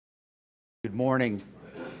Good morning.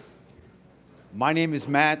 My name is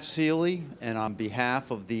Matt Seeley, and on behalf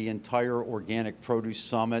of the entire Organic Produce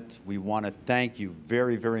Summit, we want to thank you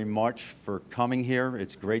very, very much for coming here.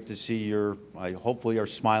 It's great to see your, hopefully, our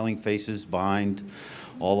smiling faces behind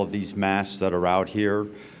all of these masks that are out here.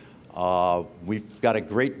 We've got a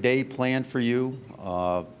great day planned for you.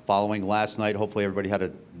 Following last night, hopefully everybody had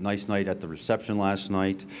a nice night at the reception last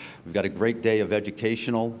night. We've got a great day of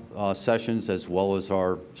educational sessions as well as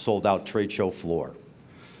our sold-out trade show floor.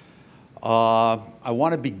 I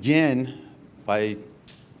want to begin by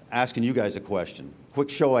asking you guys a question. Quick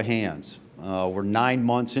show of hands. We're 9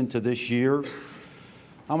 months into this year.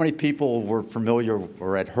 How many people were familiar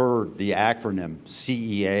or had heard the acronym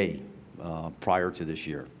CEA prior to this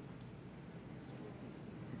year?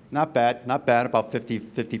 Not bad, not bad, about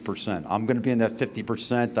 50%. I'm going to be in that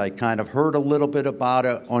 50%. I kind of heard a little bit about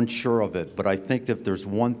it, unsure of it, but I think if there's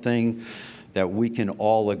one thing that we can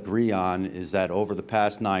all agree on is that over the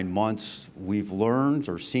past 9 months, we've learned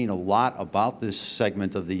or seen a lot about this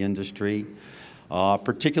segment of the industry,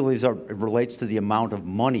 particularly as it relates to the amount of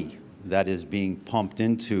money that is being pumped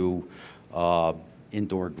into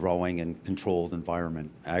indoor growing and controlled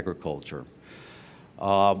environment agriculture.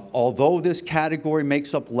 Although this category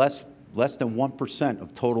makes up less than 1%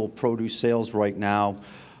 of total produce sales right now,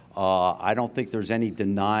 I don't think there's any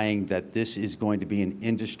denying that this is going to be an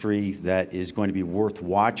industry that is going to be worth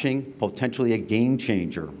watching, potentially a game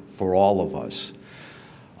changer for all of us.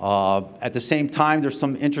 At the same time, there's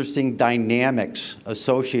some interesting dynamics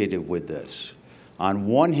associated with this. On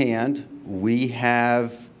one hand, we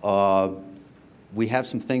have some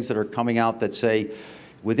things that are coming out that say,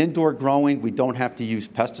 with indoor growing, we don't have to use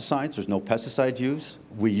pesticides. There's no pesticide use.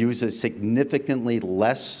 We use a significantly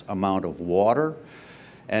less amount of water,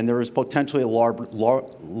 and there is potentially a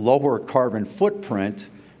lower carbon footprint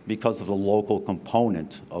because of the local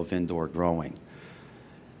component of indoor growing.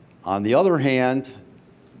 On the other hand,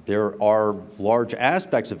 there are large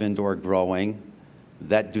aspects of indoor growing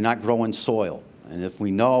that do not grow in soil. And if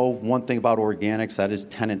we know one thing about organics, that is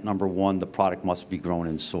tenet number one, the product must be grown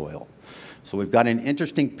in soil. So we've got an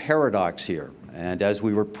interesting paradox here. And as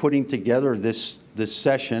we were putting together this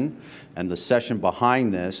session and the session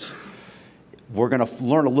behind this, we're going to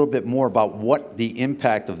learn a little bit more about what the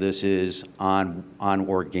impact of this is on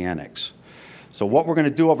organics. So what we're going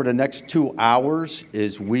to do over the next 2 hours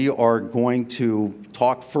is we are going to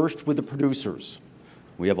talk first with the producers.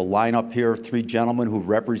 We have a lineup here of 3 gentlemen who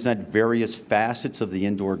represent various facets of the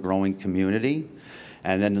indoor growing community.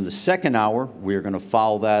 And then in the second hour, we're going to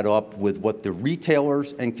follow that up with what the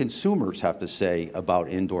retailers and consumers have to say about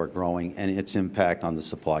indoor growing and its impact on the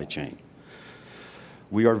supply chain.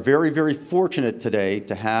 We are very, very fortunate today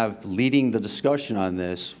to have leading the discussion on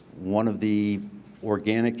this one of the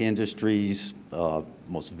organic industry's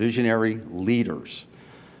most visionary leaders.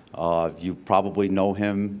 You probably know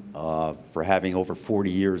him for having over 40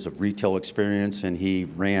 years of retail experience, and he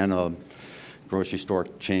ran a grocery store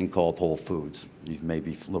chain called Whole Foods. You may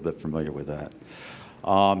be a little bit familiar with that.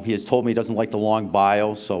 He has told me he doesn't like the long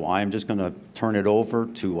bio, so I'm just going to turn it over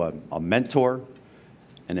to a mentor,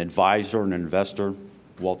 an advisor, and an investor,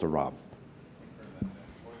 Walter Robb.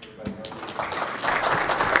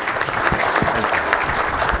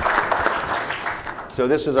 So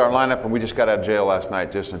this is our lineup, and we just got out of jail last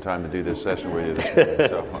night just in time to do this session with you this morning.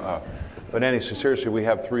 So, but anyway, so seriously, we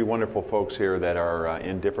have 3 wonderful folks here that are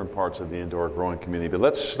in different parts of the indoor growing community. But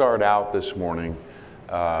let's start out this morning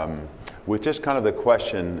with just kind of the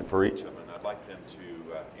question for each of them. I'd like them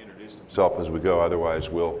to introduce themselves as we go. Otherwise,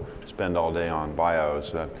 we'll spend all day on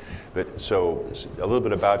bios. But so a little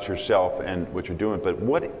bit about yourself and what you're doing. But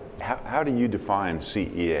how do you define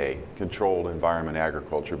CEA, Controlled Environment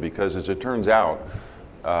Agriculture? Because as it turns out,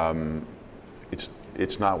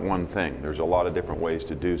 it's not one thing. There's a lot of different ways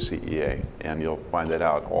to do CEA, and you'll find that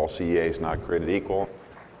out. All CEA is not created equal.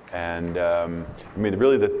 And I mean,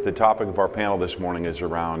 really the topic of our panel this morning is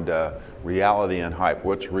around reality and hype.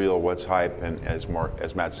 What's real, what's hype, and as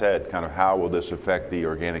Matt said, kind of how will this affect the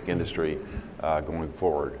organic industry going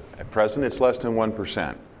forward? At present, it's less than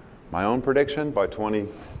 1%. My own prediction, by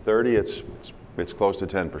 2030, it's close to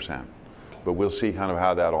 10%. But we'll see kind of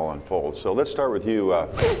how that all unfolds. So let's start with you,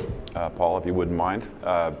 Paul, if you wouldn't mind,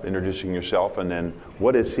 introducing yourself, and then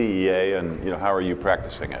what is CEA, and how are you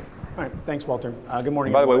practicing it? All right, thanks, Walter. Good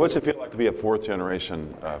morning. By the way, what's it feel like to be a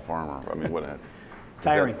 4th-generation farmer? I mean, what?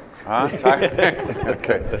 Tiring. Huh? Tiring.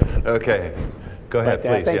 Okay. Go ahead,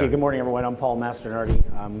 please. Thank you. Good morning, everyone. I'm Paul Mastronardi.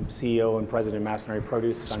 I'm CEO and President of Mastronardi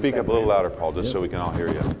Produce. Speak up a little louder, Paul, just so we can all hear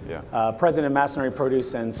you. Yeah. President of Mastronardi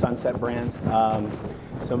Produce and Sunset Brands.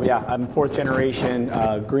 So yeah, I'm fourth generation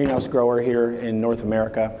greenhouse grower here in North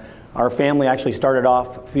America. Our family actually started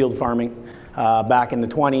off field farming back in the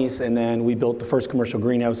 20s, and then we built the first commercial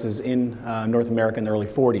greenhouses in North America in the early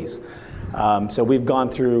 40s. So we've gone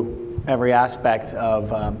through every aspect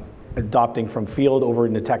of adopting from field over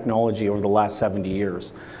into technology over the last 70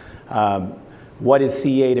 years. What is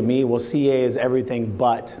CEA to me? Well, CEA is everything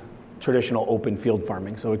but traditional open field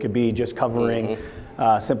farming. So it could be just covering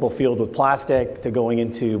simple field with plastic, to going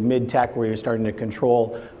into mid-tech where you're starting to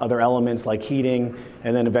control other elements like heating,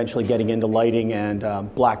 and then eventually getting into lighting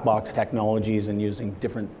and black box technologies and using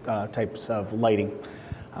different types of lighting.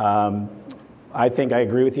 I think I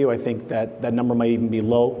agree with you. I think that that number might even be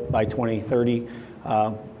low by 2030.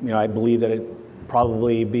 I believe that it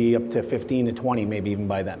probably be up to 15 to 20, maybe even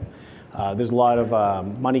by then. There's a lot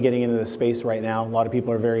of money getting into this space right now. A lot of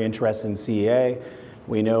people are very interested in CEA.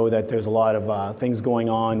 We know that there's a lot of things going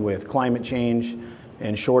on with climate change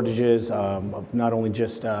and shortages of not only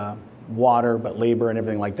just water, but labor and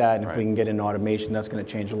everything like that. And if we can get into automation, that's going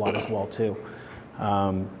to change a lot as well, too.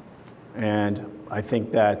 And I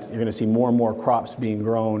think that you're going to see more and more crops being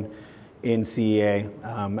grown in CEA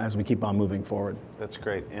as we keep on moving forward. That's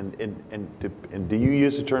great. And do you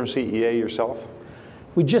use the term CEA yourself?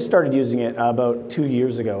 We just started using it about 2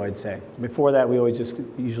 years ago, I'd say. Before that, we always just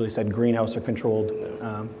usually said greenhouse or controlled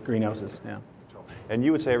greenhouses. Yeah. And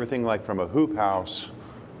you would say everything like from a hoop house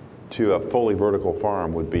to a fully vertical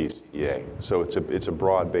farm would be CEA. So it's a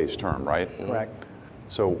broad-based term, right? Correct.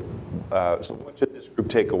 So what should this group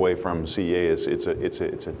take away from CEA is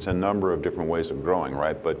it's a number of different ways of growing,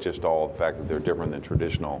 right? But just all the fact that they're different than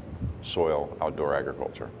traditional soil outdoor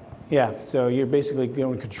agriculture. Yeah, so you're basically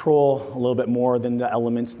going to control a little bit more than the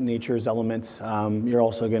elements, nature's elements. You're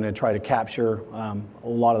also going to try to capture a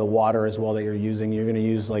lot of the water as well that you're using. You're going to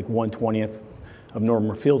use like 1/20th of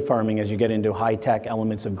normal field farming as you get into high-tech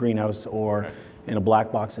elements of greenhouse or in a black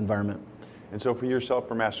box environment. And so for yourself,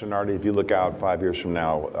 for Master Nardi, if you look out 5 years from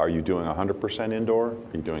now, are you doing 100% indoor? Are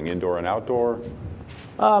you doing indoor and outdoor?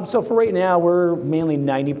 So for right now, we're mainly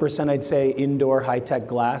 90%, I'd say, indoor high-tech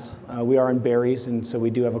glass. We are in berries, and so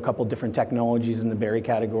we do have a couple different technologies in the berry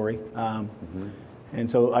category.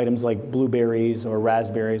 And so items like blueberries or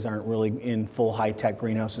raspberries aren't really in full high-tech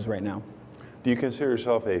greenhouses right now. Do you consider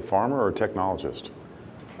yourself a farmer or a technologist?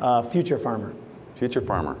 Future farmer. Future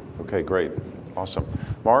farmer. Okay, great. Awesome.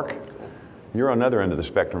 Mark, you're on the other end of the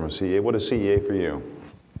spectrum of CEA. What is CEA for you?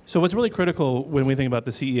 So what's really critical when we think about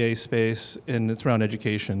the CEA space, and it's around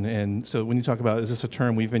education, and so when you talk about, is this a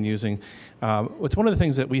term we've been using, it's one of the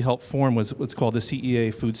things that we helped form was what's called the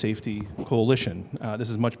CEA Food Safety Coalition. This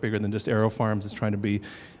is much bigger than just AeroFarms. It's trying to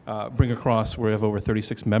bring across, we have over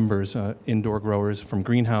 36 members, indoor growers from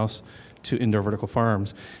greenhouse to indoor vertical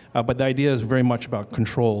farms. But the idea is very much about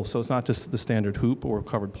control. So it's not just the standard hoop or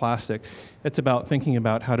covered plastic. It's about thinking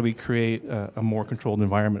about how do we create a more controlled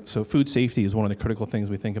environment. So food safety is one of the critical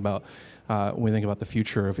things we think about when we think about the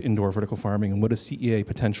future of indoor vertical farming and what does CEA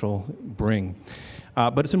potential bring.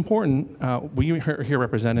 But it's important, we are here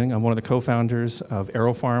representing, I'm one of the co-founders of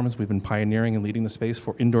AeroFarms. We've been pioneering and leading the space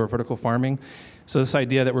for indoor vertical farming. So this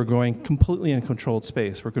idea that we're growing completely in controlled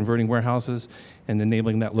space. We're converting warehouses and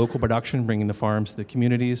enabling that local production, bringing the farms to the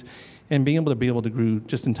communities, and being able to do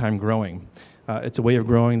just-in-time growing. It's a way of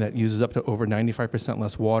growing that uses up to over 95%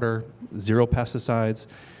 less water, 0 pesticides.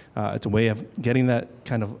 It's a way of getting that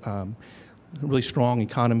kind of really strong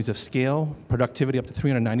economies of scale, productivity up to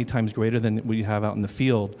 390 times greater than we have out in the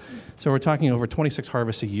field. So we're talking over 26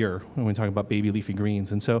 harvests a year when we talk about baby leafy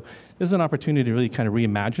greens. And so this is an opportunity to really kind of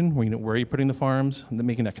reimagine where you're putting the farms, and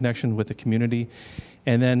making that connection with the community.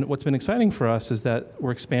 And then what's been exciting for us is that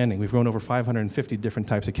we're expanding. We've grown over 550 different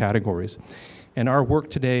types of categories. And our work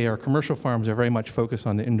today, our commercial farms are very much focused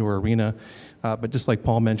on the indoor arena. But just like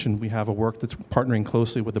Paul mentioned, we have a work that's partnering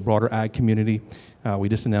closely with the broader ag community. We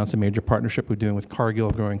just announced a major partnership we're doing with Cargill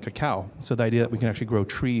growing cacao. So the idea that we can actually grow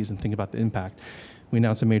trees and think about the impact. We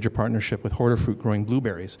announced a major partnership with Hortifruit growing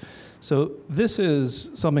blueberries. So this is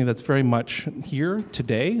something that's very much here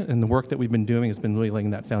today, and the work that we've been doing has been really laying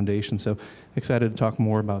that foundation. So excited to talk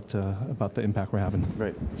more about the impact we're having.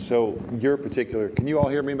 Great. So your particular, can you all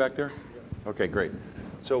hear me back there? Okay, great.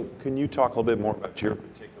 So can you talk a little bit more about your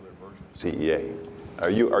particular version of CEA? Are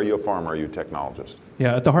you a farmer, are you a technologist?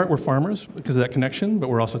 Yeah, at the heart we're farmers because of that connection, but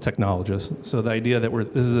we're also technologists. So the idea that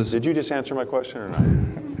Did you just answer my question or not?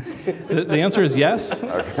 the answer is yes.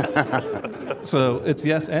 So it's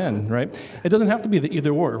yes and, right? It doesn't have to be the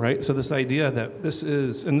either or, right? So this idea that this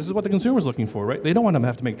is what the consumer's looking for, right? They don't want to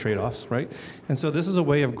have to make trade-offs, right? And so this is a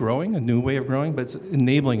way of growing, a new way of growing, but it's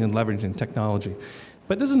enabling and leveraging technology.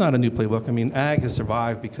 But this is not a new playbook. I mean, ag has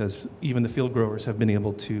survived because even the field growers have been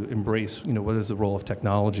able to embrace, what is the role of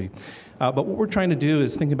technology. But what we're trying to do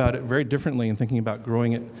is think about it very differently and thinking about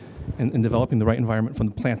growing it and developing the right environment from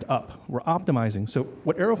the plant up. We're optimizing. So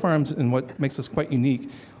what AeroFarms and what makes us quite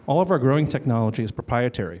unique, all of our growing technology is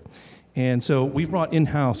proprietary. And so we've brought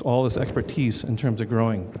in-house all this expertise in terms of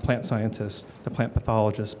growing, the plant scientists, the plant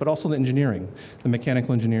pathologists, but also the engineering, the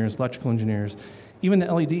mechanical engineers, electrical engineers, even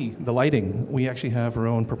the LED, the lighting. We actually have our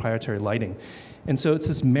own proprietary lighting. And so it's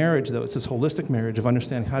this marriage, though, it's this holistic marriage of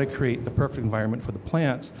understanding how to create the perfect environment for the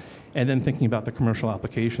plants and then thinking about the commercial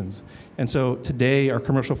applications. And so today, our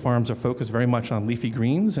commercial farms are focused very much on leafy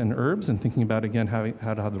greens and herbs and thinking about, again, how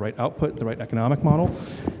to have the right output, the right economic model.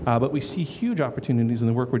 But we see huge opportunities in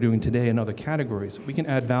the work we're doing today in other categories. We can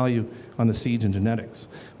add value on the seeds and genetics.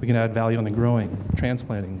 We can add value on the growing,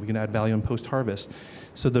 transplanting. We can add value on post-harvest.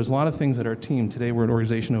 So there's a lot of things that our team, today we're an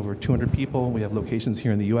organization of over 200 people. We have locations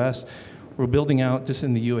here in the US. We're building out, just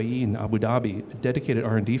in the UAE and Abu Dhabi, a dedicated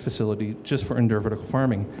R&D facility just for indoor vertical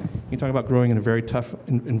farming. You talk about growing in a very tough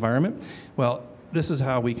environment. Well, this is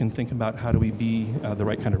how we can think about how do we be the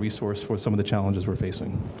right kind of resource for some of the challenges we're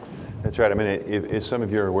facing. That's right. I mean, as some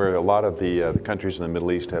of you are aware, a lot of the countries in the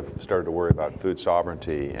Middle East have started to worry about food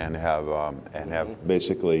sovereignty and have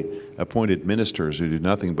basically appointed ministers who do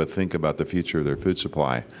nothing but think about the future of their food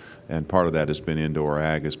supply. And part of that has been indoor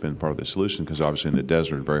ag, has been part of the solution, because obviously in the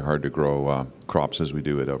desert it's very hard to grow crops as we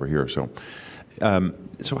do it over here. So,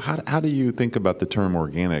 how do you think about the term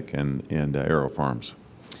organic and AeroFarms?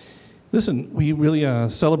 Listen, we really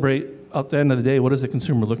celebrate, at the end of the day, what is the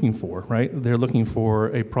consumer looking for, right? They're looking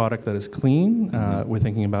for a product that is clean. We're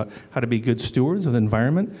thinking about how to be good stewards of the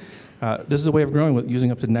environment. This is a way of growing with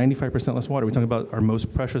using up to 95% less water. We're talking about our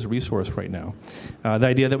most precious resource right now. The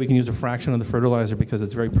idea that we can use a fraction of the fertilizer because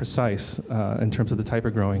it's very precise in terms of the type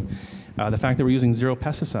of growing. The fact that we're using 0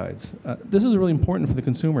 pesticides. This is really important for the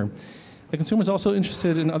consumer. The consumer is also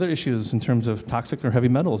interested in other issues in terms of toxic or heavy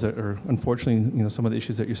metals that are unfortunately some of the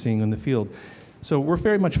issues that you're seeing in the field. So we're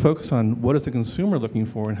very much focused on what is the consumer looking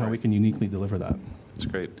for and how we can uniquely deliver that. That's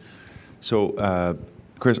great. So,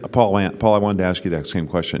 Paul, I wanted to ask you that same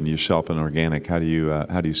question. Yourself in organic, how do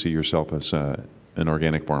you see yourself as an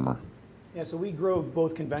organic farmer? Yeah, so we grow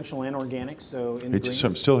both conventional and organic. So in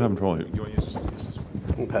I'm still having trouble. You want to use this one?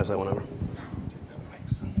 You can pass that one over.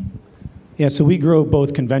 Yeah, so we grow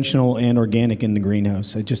both conventional and organic in the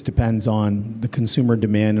greenhouse. It just depends on the consumer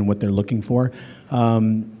demand and what they're looking for.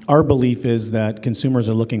 Our belief is that consumers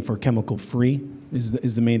are looking for chemical-free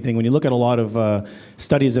is the main thing. When you look at a lot of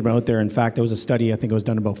studies that are out there, in fact, there was a study, I think it was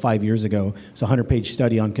done about 5 years ago. It's a 100-page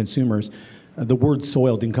study on consumers. The word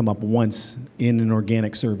soil didn't come up once in an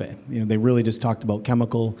organic survey. They really just talked about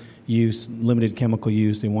chemical use, limited chemical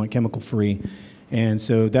use. They want chemical-free. And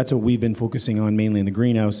so that's what we've been focusing on mainly in the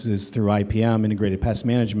greenhouse is through IPM, integrated pest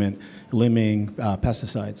management, limiting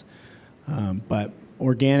pesticides. But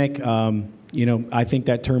organic, I think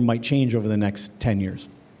that term might change over the next 10 years.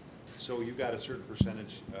 So you've got a certain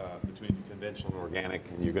percentage between conventional and organic,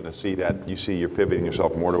 and you're going to see that, you're pivoting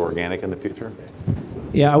yourself more to organic in the future?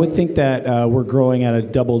 Yeah, I would think that we're growing at a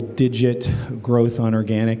double-digit growth on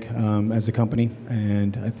organic as a company.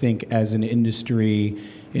 And I think as an industry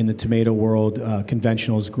in the tomato world,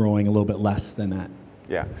 conventional is growing a little bit less than that.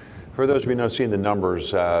 Yeah. For those of you not seeing the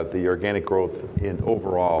numbers, the organic growth in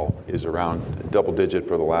overall is around double-digit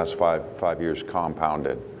for the last five years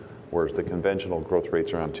compounded, whereas the conventional growth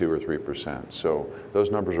rate's around 2 or 3%. So those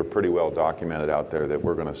numbers are pretty well documented out there that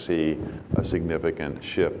we're going to see a significant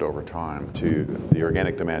shift over time to the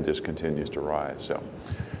organic demand just continues to rise. So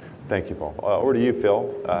thank you, Paul. Over to you,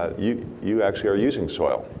 Phil. You actually are using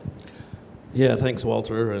soil. Yeah, thanks,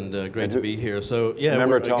 Walter, and great to be here. So, yeah,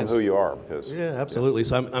 remember to tell them who you are. Yeah, absolutely.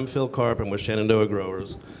 So I'm Phil Karp. I'm with Shenandoah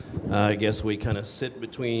Growers. I guess we kind of sit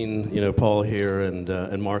between, Paul here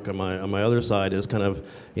and Mark on my other side is kind of,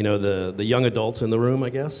 the young adults in the room, I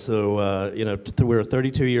guess. So, we're a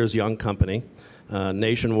 32 years young company.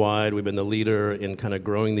 Nationwide, we've been the leader in kind of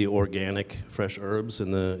growing the organic fresh herbs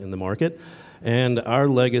in the market. And our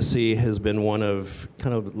legacy has been one of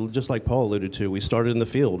kind of, just like Paul alluded to, we started in the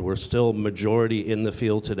field. We're still majority in the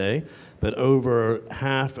field today, but over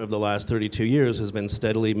half of the last 32 years has been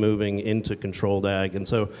steadily moving into controlled ag. And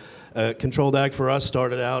so controlled ag for us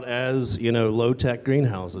started out as, low-tech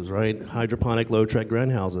greenhouses, right? Hydroponic low-tech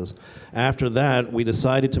greenhouses. After that, we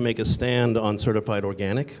decided to make a stand on certified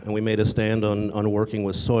organic, and we made a stand on working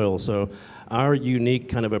with soil. So our unique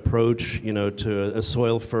kind of approach, to a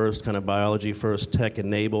soil-first, kind of biology-first,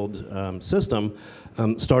 tech-enabled system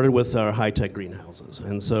started with our high-tech greenhouses.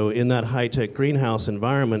 And so in that high-tech greenhouse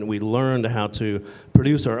environment, we learned how to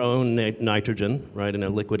produce our own nitrogen, right, in a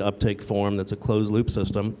liquid uptake form that's a closed-loop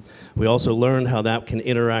system. We also learned how that can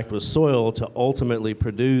interact with soil to ultimately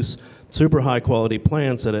produce super high-quality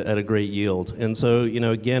plants at a great yield. And so,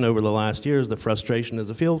 again, over the last years, the frustration as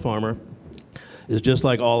a field farmer is just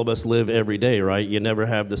like all of us live every day, right? You never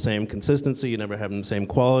have the same consistency, you never have the same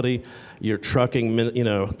quality. You're trucking,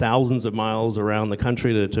 thousands of miles around the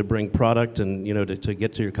country to bring product and, to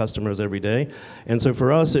get to your customers every day. And so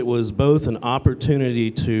for us, it was both an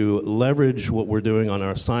opportunity to leverage what we're doing on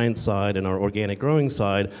our science side and our organic growing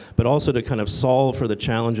side, but also to kind of solve for the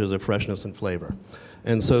challenges of freshness and flavor.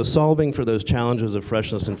 And so solving for those challenges of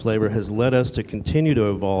freshness and flavor has led us to continue to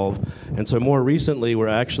evolve. And so more recently, we're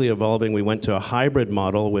actually evolving. We went to a hybrid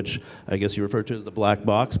model, which I guess you refer to as the black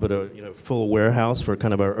box, but a full warehouse for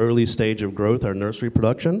kind of our early stage of growth, our nursery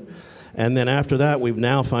production. And then after that, we've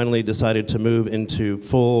now finally decided to move into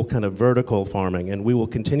full kind of vertical farming, and we will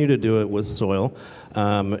continue to do it with soil.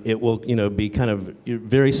 It will, be kind of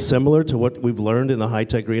very similar to what we've learned in the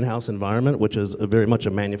high-tech greenhouse environment, which is very much a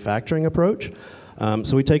manufacturing approach.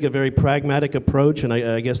 So we take a very pragmatic approach, and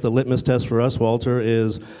I guess the litmus test for us, Walter,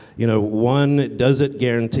 is, one, does it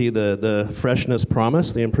guarantee the freshness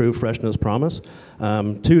promise, the improved freshness promise?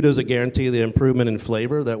 Two, does it guarantee the improvement in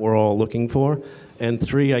flavor that we're all looking for? And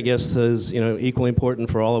three, I guess, is equally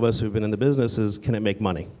important for all of us who've been in the business is, can it make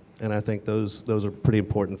money? And I think those are pretty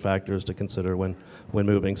important factors to consider when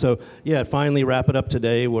moving. So yeah, finally wrap it up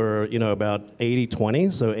today. We're about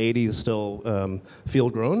 80-20, so 80 is still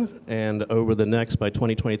field grown, and over the next, by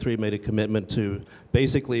 2023, made a commitment to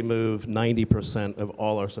basically move 90% of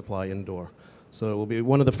all our supply indoor. So we'll be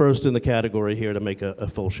one of the first in the category here to make a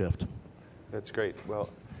full shift. That's great. Well,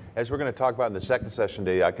 as we're going to talk about in the second session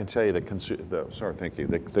today, I can tell you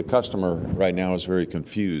the customer right now is very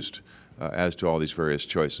confused as to all these various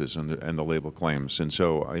choices and the label claims. And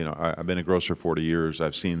so, I've been a grocer 40 years.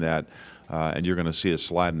 I've seen that, and you're going to see a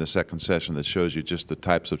slide in the second session that shows you just the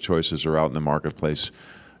types of choices are out in the marketplace.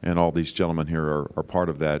 And all these gentlemen here are part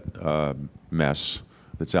of that mess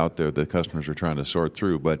that's out there that customers are trying to sort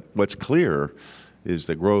through. But what's clear is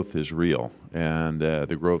the growth is real, and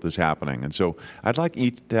the growth is happening. And so I'd like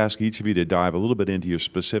to ask each of you to dive a little bit into your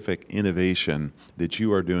specific innovation that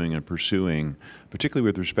you are doing and pursuing, particularly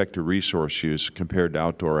with respect to resource use compared to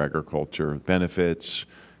outdoor agriculture, benefits,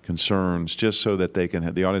 concerns, just so that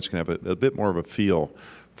the audience can have a bit more of a feel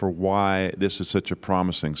for why this is such a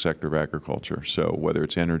promising sector of agriculture. So whether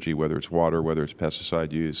it's energy, whether it's water, whether it's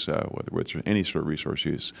pesticide use, whether it's any sort of resource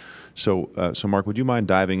use. So Mark, would you mind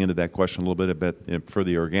diving into that question a little bit for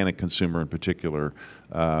the organic consumer in particular?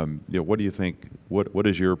 What do you think, what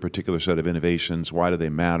is your particular set of innovations? Why do they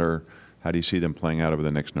matter? How do you see them playing out over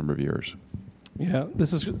the next number of years? Yeah,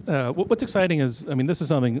 this is what's exciting is, this is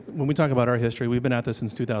something, when we talk about our history, we've been at this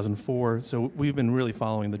since 2004, so we've been really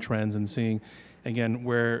following the trends and seeing, again,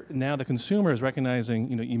 where now the consumer is recognizing,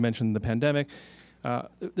 you mentioned the pandemic,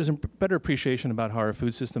 there's a better appreciation about how our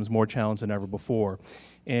food system is more challenged than ever before.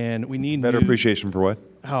 And we need better appreciation for what?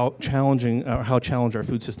 How challenged our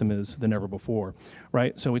food system is than ever before,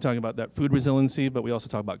 right? So we talk about that food resiliency, but we also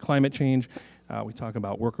talk about climate change. We talk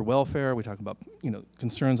about worker welfare. We talk about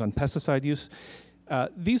concerns on pesticide use.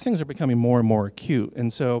 These things are becoming more and more acute,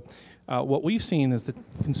 and so what we've seen is the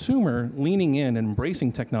consumer leaning in and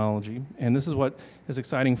embracing technology, and this is what is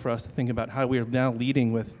exciting for us to think about how we are now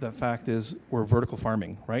leading with the fact is we're vertical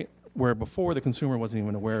farming, right? Where before the consumer wasn't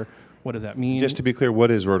even aware. What does that mean? Just to be clear, what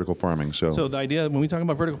is vertical farming? So the idea, when we talk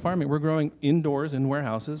about vertical farming, we're growing indoors in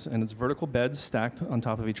warehouses, and it's vertical beds stacked on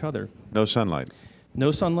top of each other. No sunlight. No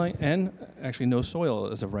sunlight, and actually no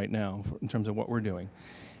soil as of right now in terms of what we're doing.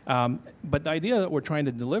 But the idea that we're trying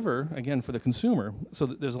to deliver, again, for the consumer, so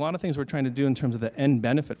there's a lot of things we're trying to do in terms of the end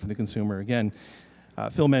benefit for the consumer. Again,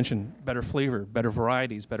 Phil mentioned better flavor, better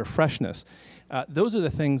varieties, better freshness. Those are the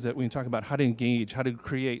things that when you talk about how to engage, how to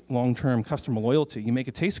create long-term customer loyalty, you make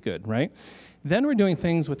it taste good, right? Then we're doing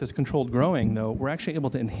things with this controlled growing, though, we're actually able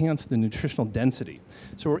to enhance the nutritional density.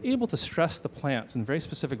 So we're able to stress the plants in very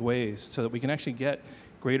specific ways so that we can actually get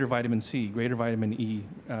greater vitamin C, greater vitamin E,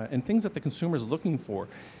 and things that the consumer is looking for.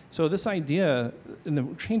 So this idea,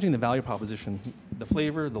 changing the value proposition, the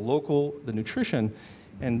flavor, the local, the nutrition,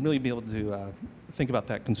 and really be able to think about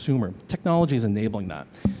that consumer. Technology is enabling that.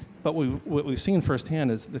 But what we've seen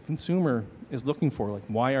firsthand is the consumer is looking for, like,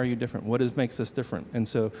 why are you different? What makes this different? And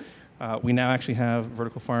so We now actually have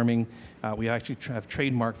vertical farming. We actually have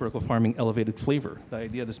trademarked vertical farming elevated flavor, the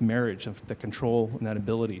idea of this marriage of the control and that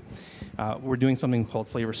ability. We're doing something called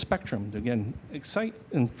flavor spectrum to, again, excite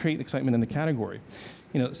and create excitement in the category.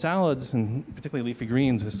 Salads, and particularly leafy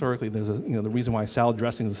greens, historically, there's the reason why salad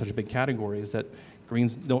dressing is such a big category is that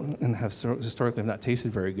greens don't and have historically have not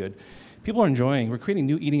tasted very good. People are enjoying, we're creating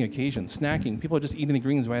new eating occasions, snacking. People are just eating the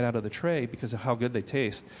greens right out of the tray because of how good they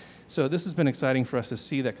taste. So this has been exciting for us to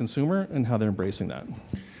see that consumer and how they're embracing that.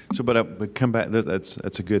 So, but come back. That's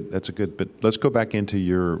a good. But let's go back into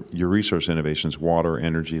your resource innovations: water,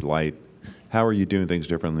 energy, light. How are you doing things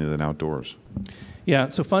differently than outdoors? Yeah.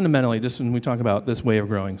 So fundamentally, just when we talk about this way of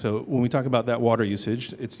growing, so when we talk about that water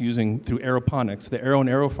usage, it's using through aeroponics. The Aero and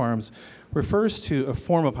Aero Farms refers to a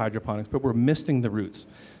form of hydroponics, but we're misting the roots.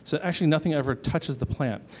 So actually, nothing ever touches the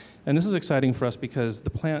plant. And this is exciting for us because the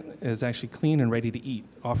plant is actually clean and ready to eat,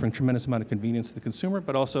 offering tremendous amount of convenience to the consumer,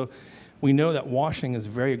 but also we know that washing is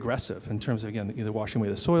very aggressive in terms of, again, either washing away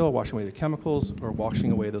the soil, washing away the chemicals, or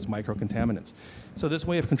washing away those microcontaminants. So this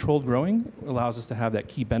way of controlled growing allows us to have that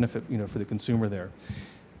key benefit, for the consumer there.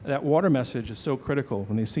 That water message is so critical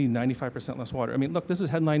when they see 95% less water. I mean, look, this is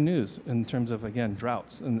headline news in terms of, again,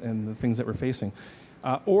 droughts and the things that we're facing.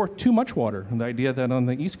 Or too much water, and the idea that on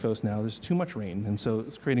the East Coast now there's too much rain, and so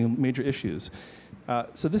it's creating major issues.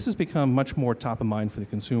 So this has become much more top of mind for the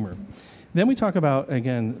consumer. Then we talk about,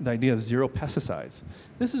 again, the idea of zero pesticides.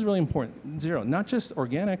 This is really important, zero, not just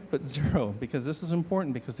organic, but zero, because this is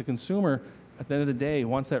important because the consumer, at the end of the day,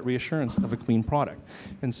 wants that reassurance of a clean product.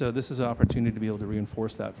 And so this is an opportunity to be able to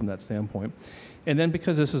reinforce that from that standpoint. And then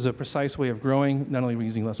because this is a precise way of growing, not only are we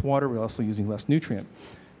using less water, we're also using less nutrient.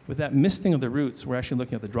 With that misting of the roots, we're actually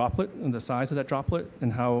looking at the droplet and the size of that droplet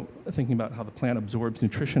and thinking about how the plant absorbs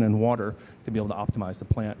nutrition and water to be able to optimize the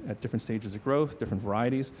plant at different stages of growth, different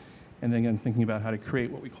varieties, and then again thinking about how to create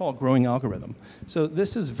what we call a growing algorithm. So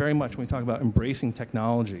this is very much, when we talk about embracing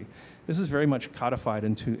technology, this is very much codified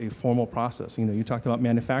into a formal process. You talked about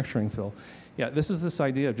manufacturing, Phil. Yeah, this is this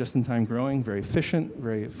idea of just-in-time growing, very efficient,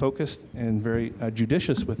 very focused, and very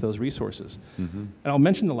judicious with those resources. Mm-hmm. And I'll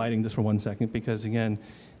mention the lighting just for 1 second because, again,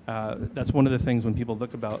 that's one of the things when people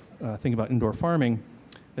think about indoor farming,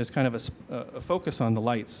 there's kind of a focus on the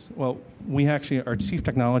lights. Well, our chief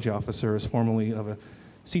technology officer is formerly of a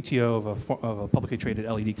CTO of a publicly traded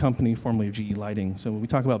LED company, formerly of GE Lighting. So when we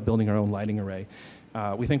talk about building our own lighting array,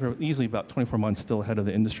 we think we're easily about 24 months still ahead of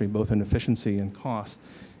the industry, both in efficiency and cost.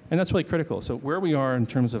 And that's really critical. So where we are in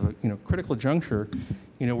terms of a critical juncture,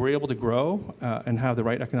 we're able to grow and have the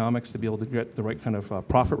right economics to be able to get the right kind of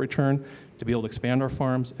profit return, to be able to expand our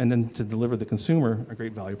farms, and then to deliver the consumer a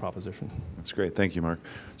great value proposition. That's great. Thank you, Mark.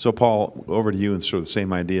 So Paul, over to you and sort of the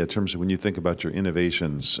same idea in terms of when you think about your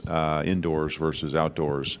innovations indoors versus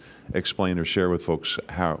outdoors, explain or share with folks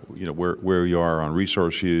how, where you are on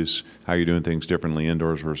resource use, how you're doing things differently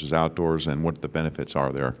indoors versus outdoors, and what the benefits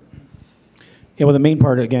are there. Yeah, well, the main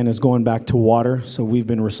part, again, is going back to water. So we've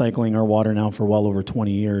been recycling our water now for well over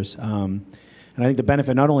 20 years. And I think the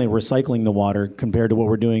benefit, not only of recycling the water compared to what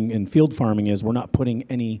we're doing in field farming, is we're not putting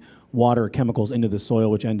any water or chemicals into the soil,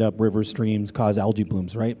 which end up rivers, streams, cause algae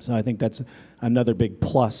blooms, right? So I think that's another big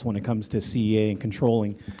plus when it comes to CEA and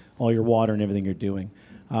controlling all your water and everything you're doing.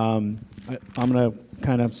 I'm going to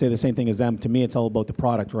kind of say the same thing as them. To me, it's all about the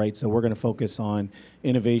product, right? So we're going to focus on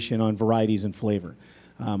innovation, on varieties and flavor.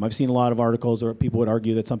 I've seen a lot of articles where people would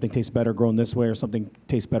argue that something tastes better grown this way or something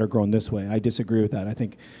tastes better grown this way. I disagree with that. I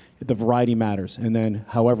think the variety matters. And then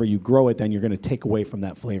however you grow it, then you're going to take away from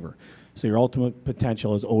that flavor. So your ultimate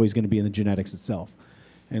potential is always going to be in the genetics itself.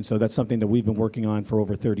 And so that's something that we've been working on for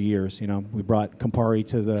over 30 years. We brought Campari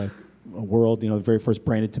to the world, the very first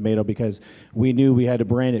branded tomato, because we knew we had to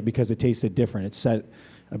brand it because it tasted different. It set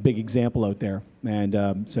a big example out there.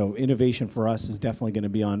 And so innovation for us is definitely going to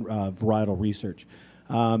be on varietal research.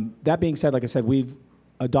 That being said, like I said, we've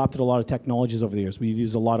adopted a lot of technologies over the years. We've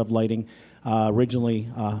used a lot of lighting, originally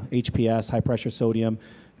HPS, high pressure sodium,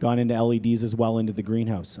 gone into LEDs as well into the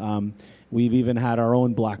greenhouse. We've even had our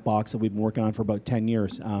own black box that we've been working on for about 10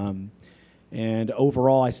 years. And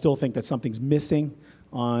overall, I still think that something's missing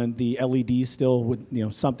on the LEDs still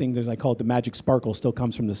with, something that I call it the magic sparkle still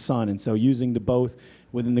comes from the sun. And so using the both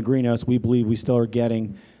within the greenhouse, we believe we still are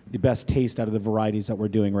getting the best taste out of the varieties that we're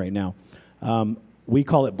doing right now. We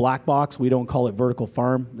call it black box. We don't call it vertical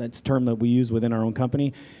farm. That's a term that we use within our own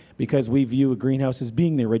company because we view a greenhouse as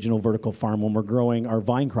being the original vertical farm when we're growing our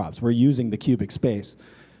vine crops. We're using the cubic space.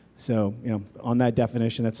 So, on that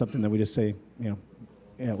definition, that's something that we just say, yeah,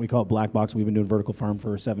 we call it black box. We've been doing vertical farm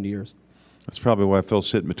for 70 years. That's probably why Phil's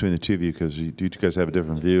sitting between the two of you, because you guys have a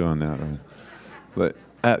different view on that. Right?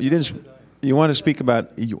 But you didn't You want to speak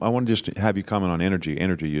about, I want to just have you comment on energy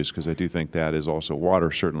use, because I do think that is also water,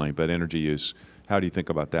 certainly, but energy use. How do you think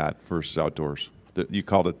about that versus outdoors? You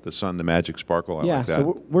called it the sun, the magic sparkle. I like that.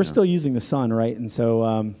 So we're still using the sun, right? And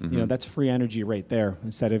so, you know, that's free energy right there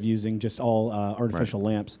instead of using just all artificial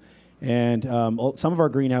lamps. And some of our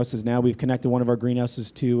greenhouses now, we've connected one of our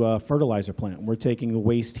greenhouses to a fertilizer plant. We're taking the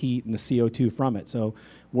waste heat and the CO2 from it. So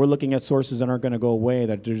we're looking at sources that aren't going to go away,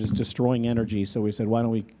 that they're just destroying energy. So we said, why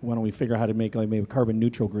don't we figure out how to make like maybe a carbon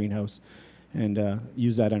neutral greenhouse and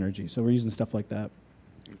use that energy? So we're using stuff like that.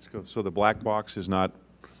 Let's go. So the black box is not,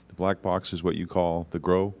 the black box is what you call the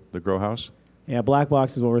grow house? Yeah, black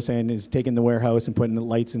box is what we're saying, is taking the warehouse and putting the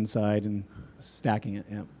lights inside and stacking it.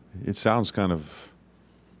 Yeah. It sounds kind of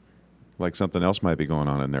like something else might be going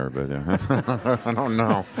on in there, but I don't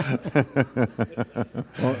know.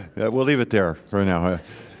 Well, we'll leave it there for now.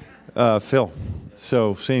 Phil,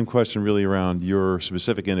 so same question really around your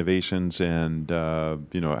specific innovations and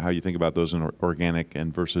you know, how you think about those in organic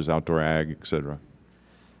and versus outdoor ag, et cetera.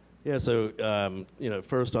 Yeah, so you know,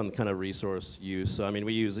 first on kind of resource use. So, I mean,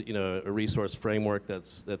 we use, you know, a resource framework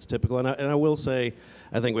that's typical, and I will say,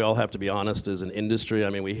 I think we all have to be honest as an industry. I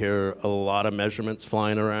mean, we hear a lot of measurements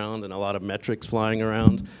flying around and a lot of metrics flying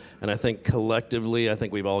around, and I think collectively, I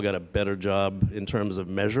think we've all got a better job in terms of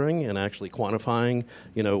measuring and actually quantifying,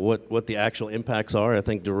 you know, what the actual impacts are. I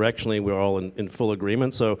think directionally we're all in full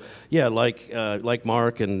agreement. So yeah, like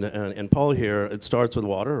Mark and Paul here, it starts with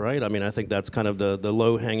water, right? I mean, I think that's kind of the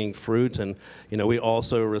low-hanging fruit, and you know, we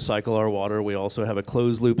also recycle our water. We also have a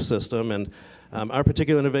closed-loop system, and our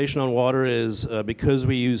particular innovation on water is because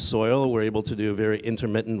we use soil, we're able to do very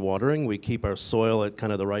intermittent watering. We keep our soil at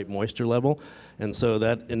kind of the right moisture level. And so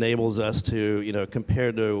that enables us to, you know,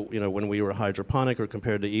 compared to, you know, when we were hydroponic or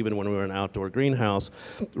compared to even when we were an outdoor greenhouse,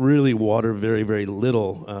 really water very, very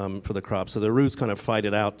little for the crop. So the roots kind of fight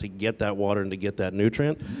it out to get that water and to get that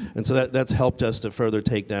nutrient. And so that's helped us to further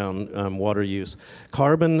take down water use.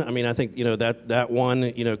 Carbon, I mean, I think, you know, that one,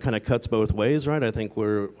 you know, kind of cuts both ways, right? I think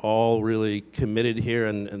we're all really committed here,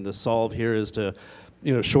 and the solve here is to,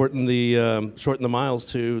 you know, shorten the miles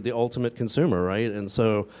to the ultimate consumer, right? And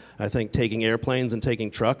so I think taking airplanes and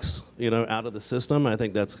taking trucks, you know, out of the system, I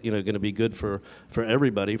think that's, you know, going to be good for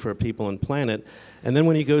everybody, for people and planet. And then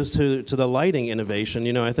when he goes to the lighting innovation,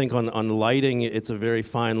 you know, I think on lighting, it's a very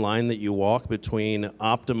fine line that you walk between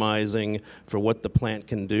optimizing for what the plant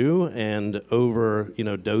can do and over, you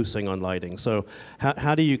know, dosing on lighting. So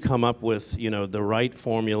how do you come up with, you know, the right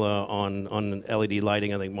formula on LED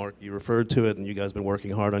lighting? I think, Mark, you referred to it, and you guys have been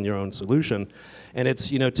working hard on your own solution. And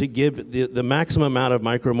it's, you know, to give the maximum amount of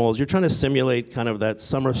micromoles. You're trying to simulate kind of that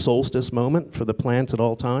summer solstice moment for the plant at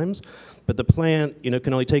all times. But the plant, you know,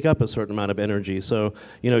 can only take up a certain amount of energy. So,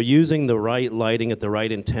 you know, using the right lighting at the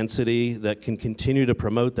right intensity that can continue to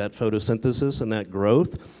promote that photosynthesis and that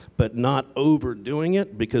growth, but not overdoing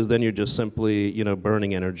it, because then you're just simply, you know,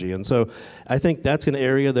 burning energy. And so I think that's an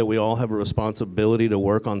area that we all have a responsibility to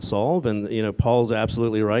work on solve. And, you know, Paul's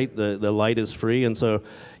absolutely right. The light is free. And so,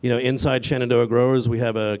 you know, inside Shenandoah Growers, we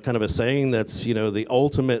have a kind of a saying that's, you know, the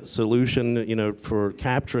ultimate solution, you know, for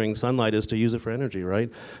capturing sunlight is to use it for energy,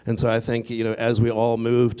 right? And so I think, you know, as we all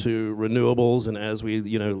move to renewables and as we,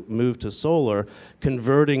 you know, move to solar,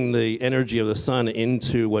 converting the energy of the sun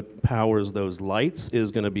into what powers those lights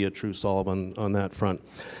is going to be a true solve on that front.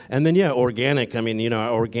 And then, yeah, organic. I mean, you know,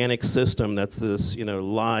 our organic system, that's this, you know,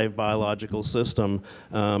 live biological system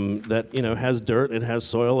that, you know, has dirt, it has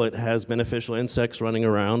soil, it has beneficial insects running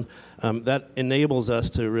around. That enables us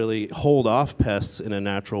to really hold off pests in a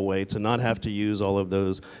natural way, to not have to use all of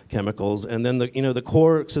those chemicals. And then the, you know, the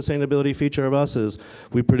core sustainability feature of us is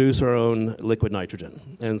we produce our own liquid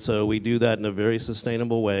nitrogen. And so we do that in a very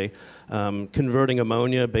sustainable way, converting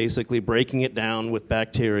ammonia, basically breaking it down with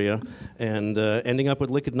bacteria and ending up with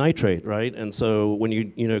liquid nitrate, right? And so when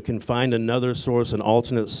you know, can find another source, an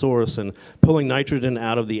alternate source, and pulling nitrogen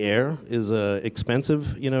out of the air is a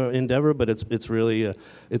expensive, you know, endeavor, but it's really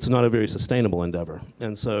it's not a very sustainable endeavor.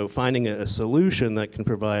 And so finding a solution that can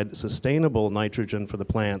provide sustainable nitrogen for the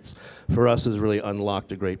plants, for us, has really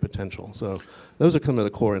unlocked a great potential. So those are kind of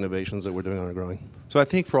the core innovations that we're doing on our growing. So I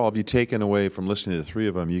think for all of you taken away from listening to the three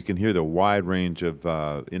of them, you can hear the wide range of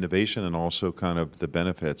innovation and also kind of the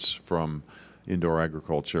benefits from indoor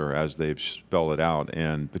agriculture as they've spelled it out,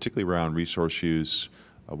 and particularly around resource use,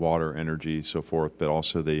 water, energy, so forth, but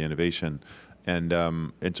also the innovation. And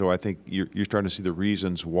so I think you're starting to see the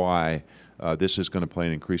reasons why this is going to play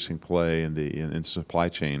an increasing play in the supply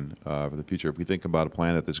chain for the future. If we think about a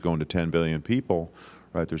planet that's going to 10 billion people,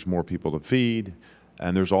 right? There's more people to feed.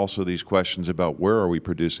 And there's also these questions about where are we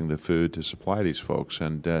producing the food to supply these folks,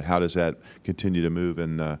 and how does that continue to move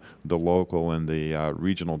in the local and the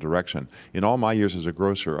regional direction. In all my years as a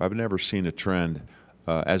grocer, I've never seen a trend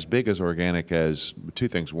as big as organic as two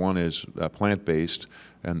things. One is plant-based,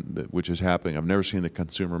 and which is happening. I've never seen the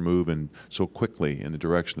consumer move so quickly in the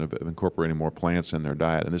direction of incorporating more plants in their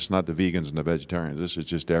diet. And this is not the vegans and the vegetarians. This is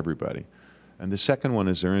just everybody. And the second one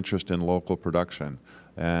is their interest in local production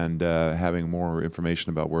and having more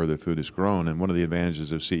information about where the food is grown. And one of the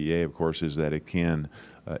advantages of CEA, of course, is that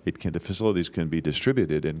the facilities can be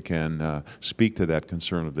distributed and can speak to that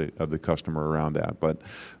concern of the customer around that. But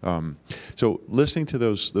so listening to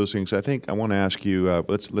those things, I think I want to ask you.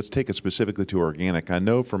 Let's take it specifically to organic. I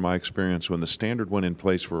know from my experience when the standard went in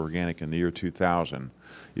place for organic in the year 2000,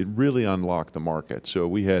 it really unlocked the market. So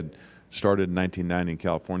we had started in 1990 in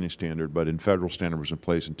California standard, but in federal standard was in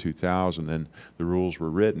place in 2000, and the rules were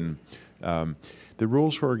written. The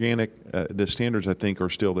rules for organic, the standards, I think, are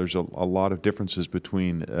still, there's a lot of differences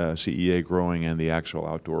between CEA growing and the actual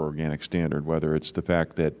outdoor organic standard, whether it's the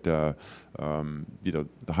fact that the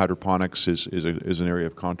hydroponics is an area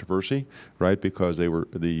of controversy, right? Because the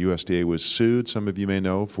USDA was sued, some of you may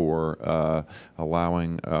know, for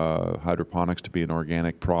allowing hydroponics to be an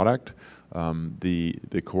organic product.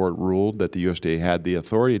 The court ruled that the USDA had the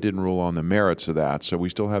authority. It didn't rule on the merits of that. So we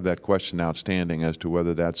still have that question outstanding as to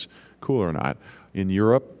whether that's cool or not. In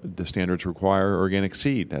Europe, the standards require organic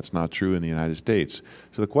seed. That's not true in the United States.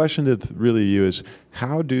 So the question to really you is,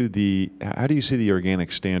 how do you see the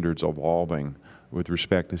organic standards evolving with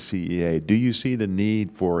respect to CEA? Do you see the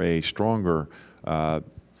need for a stronger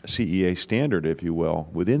CEA standard, if you will,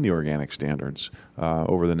 within the organic standards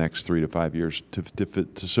over the next 3 to 5 years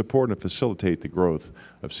to support and facilitate the growth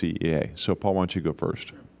of CEA? So Paul, why don't you go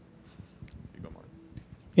first?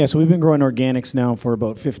 Yeah, so we've been growing organics now for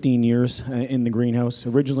about 15 years in the greenhouse.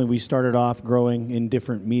 Originally, we started off growing in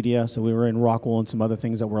different media, so we were in rock wool and some other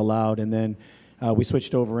things that were allowed, and then we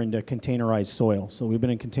switched over into containerized soil. So we've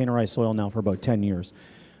been in containerized soil now for about 10 years.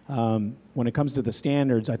 When it comes to the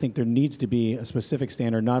standards, I think there needs to be a specific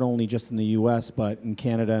standard, not only just in the U.S., but in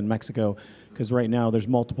Canada and Mexico, because right now there's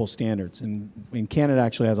multiple standards. And Canada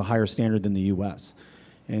actually has a higher standard than the U.S.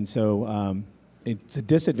 And so it's a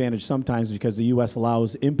disadvantage sometimes because the U.S.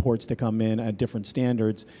 allows imports to come in at different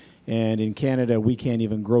standards, and in Canada we can't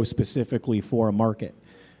even grow specifically for a market.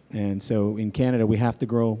 And so in Canada we have to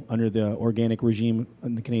grow under the organic regime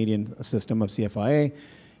in the Canadian system of CFIA,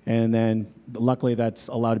 and then luckily that's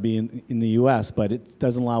allowed to be in the U.S., but it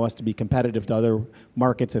doesn't allow us to be competitive to other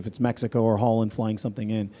markets if it's Mexico or Holland flying something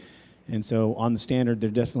in. And so on the standard there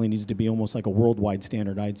definitely needs to be almost like a worldwide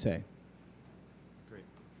standard, I'd say.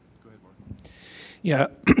 Yeah,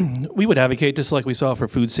 we would advocate, just like we saw for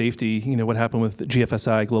food safety, what happened with the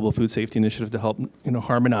GFSI, Global Food Safety Initiative, to help,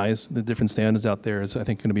 harmonize the different standards out there is, I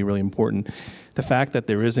think, going to be really important. The fact that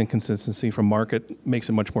there is inconsistency from market makes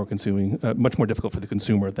it much more difficult for the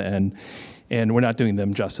consumer at the end, and we're not doing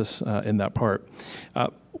them justice in that part.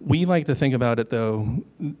 We like to think about it, though,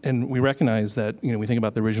 and we recognize that, we think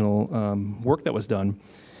about the original work that was done.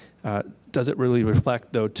 Does it really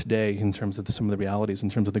reflect, though, today in terms of some of the realities, in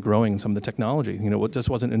terms of the growing and some of the technology? What just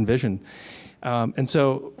wasn't envisioned. And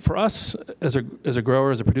so for us, as a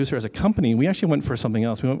grower, as a producer, as a company, we actually went for something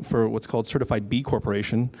else. We went for what's called Certified B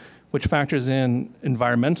Corporation, which factors in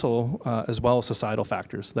environmental as well as societal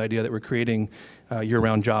factors. The idea that we're creating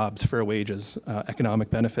year-round jobs, fair wages, economic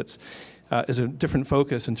benefits. Is a different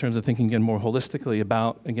focus in terms of thinking, again, more holistically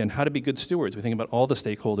about, again, how to be good stewards. We think about all the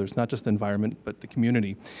stakeholders, not just the environment, but the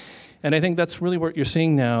community. And I think that's really what you're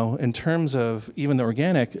seeing now in terms of even the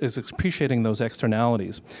organic is appreciating those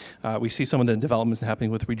externalities. We see some of the developments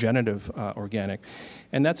happening with regenerative organic.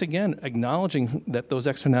 And that's, again, acknowledging that those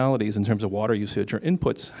externalities in terms of water usage or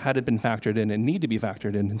inputs had been factored in and need to be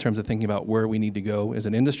factored in terms of thinking about where we need to go as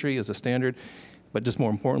an industry, as a standard, but just more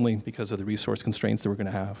importantly, because of the resource constraints that we're going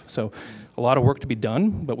to have. So a lot of work to be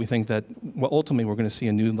done, but we think that ultimately we're going to see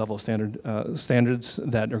a new level of standards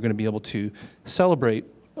that are going to be able to celebrate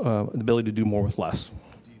the ability to do more with less.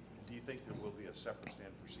 Do you think there will be a separate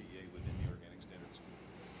standard for CEA within the organic standards?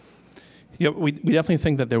 Yeah, we definitely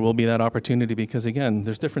think that there will be that opportunity because, again,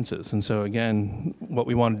 there's differences. And so, again, what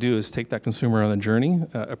we want to do is take that consumer on a journey,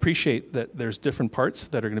 appreciate that there's different parts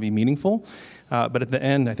that are going to be meaningful, but at the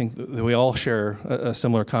end, I think that we all share a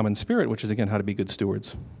similar common spirit, which is, again, how to be good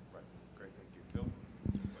stewards. Right. Great.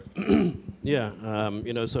 Thank you.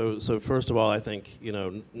 Bill? Yeah. So first of all, I think,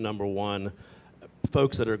 number one,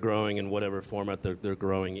 folks that are growing in whatever format they're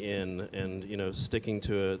growing in, and sticking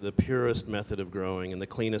to the purest method of growing and the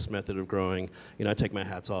cleanest method of growing, I take my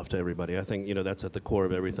hats off to everybody. I think that's at the core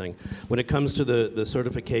of everything. When it comes to the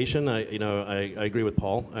certification, I agree with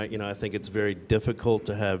Paul. I think it's very difficult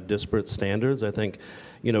to have disparate standards. I think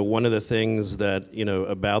one of the things that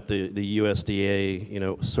about the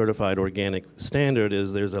USDA certified organic standard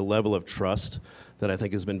is there's a level of trust that I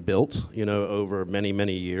think has been built, over many,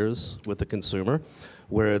 many years with the consumer,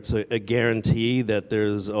 where it's a guarantee that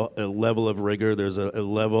there's a level of rigor, there's a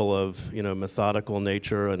level of methodical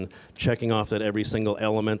nature, and checking off that every single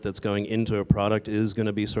element that's going into a product is going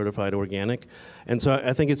to be certified organic. And so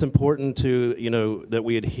I think it's important to that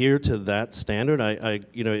we adhere to that standard.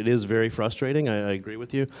 It is very frustrating. I agree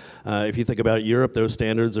with you. If you think about Europe, those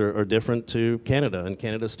standards are different to Canada, and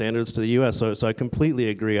Canada's standards to the U.S. So I completely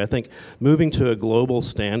agree. I think moving to a global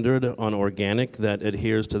standard on organic that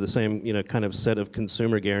adheres to the same kind of set of consumer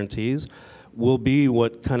guarantees will be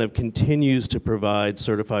what kind of continues to provide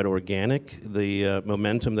certified organic the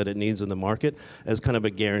momentum that it needs in the market as kind of a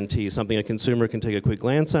guarantee, something a consumer can take a quick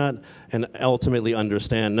glance at and ultimately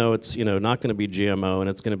understand, no, it's not going to be GMO and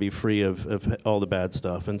it's going to be free of all the bad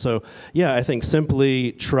stuff. And so, yeah, I think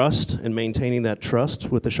simply trust and maintaining that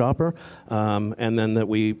trust with the shopper, and then that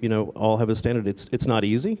we all have a standard. It's not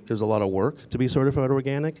easy. There's a lot of work to be certified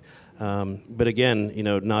organic. But again,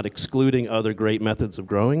 not excluding other great methods of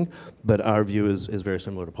growing, but our view is very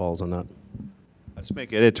similar to Paul's on that. Let's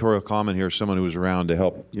make an editorial comment here. Someone who was around to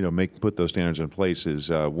help, put those standards in place is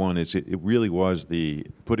one. It really was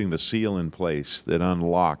putting the seal in place that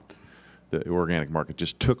unlocked the organic market.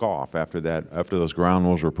 Just took off after that, after those ground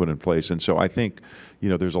rules were put in place. And so I think,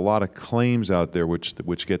 there's a lot of claims out there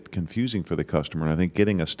which get confusing for the customer. And I think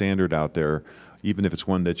getting a standard out there, even if it's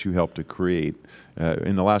one that you helped to create,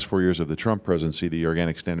 in the last 4 years of the Trump presidency, the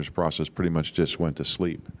organic standards process pretty much just went to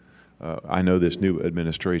sleep. I know this new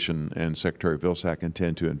administration and Secretary Vilsack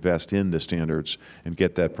intend to invest in the standards and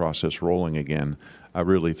get that process rolling again. I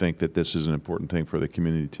really think that this is an important thing for the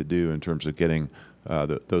community to do in terms of getting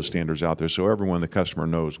those standards out there, so everyone, the customer,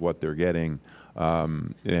 knows what they're getting,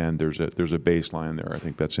 and there's a baseline there. I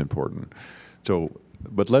think that's important. So,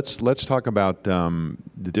 but let's talk about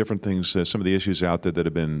the different things, some of the issues out there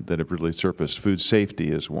that have really surfaced. Food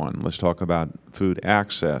safety is one. Let's talk about food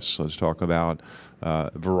access. Let's talk about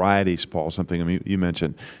varieties, Paul, something you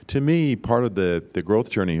mentioned. To me, part of the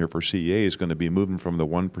growth journey here for CEA is going to be moving from the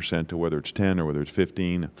 1% to whether it's 10 or whether it's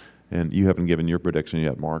 15. And you haven't given your prediction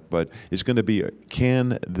yet, Mark, but it's going to be,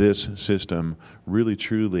 can this system really,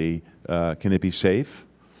 truly, can it be safe?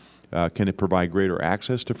 Can it provide greater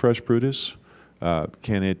access to fresh produce?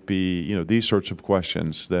 Can it be, these sorts of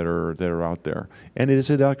questions that are out there? And is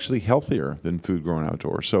it actually healthier than food grown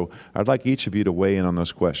outdoors? So I'd like each of you to weigh in on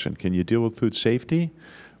those questions. Can you deal with food safety?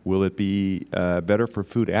 Will it be better for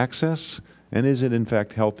food access? And is it, in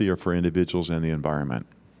fact, healthier for individuals and the environment?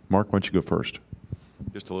 Mark, why don't you go first?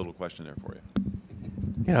 Just a little question there for you.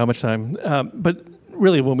 Yeah, how much time? But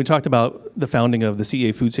really, when we talked about the founding of the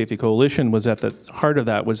CEA Food Safety Coalition, was at the heart of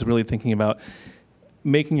that was really thinking about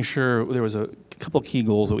making sure there was a couple key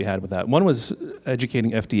goals that we had with that. One was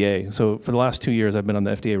educating FDA. So for the last 2 years, I've been on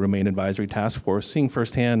the FDA Romaine Advisory Task Force, seeing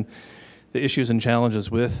firsthand the issues and challenges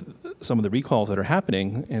with some of the recalls that are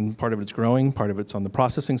happening, and part of it's growing, part of it's on the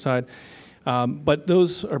processing side. But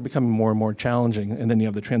those are becoming more and more challenging, and then you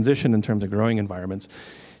have the transition in terms of growing environments.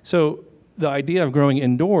 So the idea of growing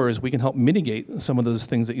indoors, we can help mitigate some of those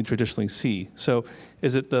things that you traditionally see. So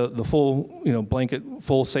is it the full, blanket,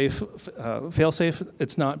 full safe, fail-safe?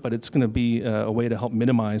 It's not, but it's going to be a way to help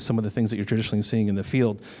minimize some of the things that you're traditionally seeing in the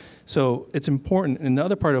field. So it's important. And the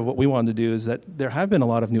other part of what we wanted to do is that there have been a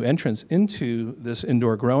lot of new entrants into this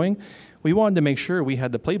indoor growing. We wanted to make sure we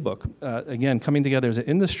had the playbook. Again, coming together as an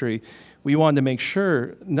industry, we wanted to make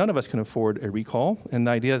sure none of us can afford a recall. And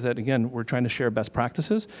the idea that, again, we're trying to share best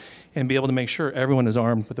practices and be able to make sure everyone is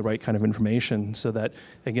armed with the right kind of information so that,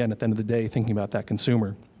 again, at the end of the day, thinking about that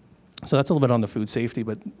consumer. So that's a little bit on the food safety,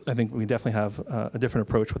 but I think we definitely have a different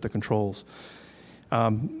approach with the controls.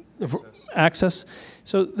 Access.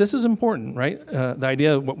 So this is important, right? The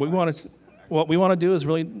idea of what we want to do is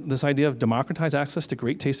really this idea of democratize access to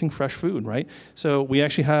great tasting fresh food, right? So we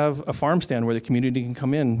actually have a farm stand where the community can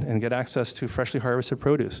come in and get access to freshly harvested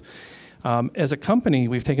produce. As a company,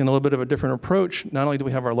 we've taken a little bit of a different approach. Not only do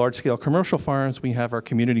we have our large-scale commercial farms, we have our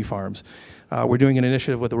community farms. We're doing an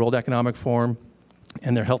initiative with the World Economic Forum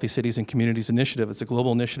and their Healthy Cities and Communities Initiative. It's a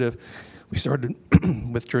global initiative. We started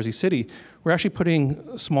with Jersey City. We're actually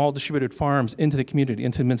putting small distributed farms into the community,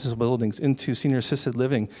 into municipal buildings, into senior assisted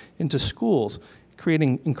living, into schools,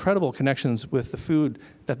 creating incredible connections with the food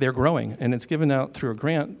that they're growing, and it's given out through a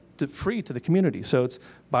grant free to the community. So it's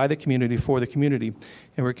by the community, for the community.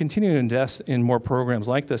 And we're continuing to invest in more programs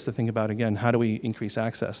like this to think about, again, how do we increase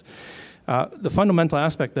access? The fundamental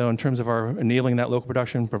aspect, though, in terms of our enabling that local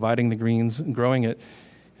production, providing the greens, and growing it,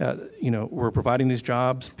 we're providing these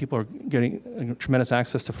jobs. People are getting tremendous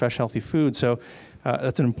access to fresh, healthy food. So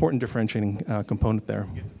that's an important differentiating component there.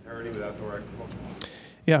 Get to parity with outdoor agriculture?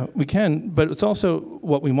 Yeah, we can, but it's also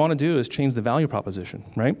what we want to do is change the value proposition,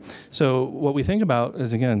 right? So what we think about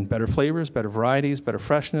is, again, better flavors, better varieties, better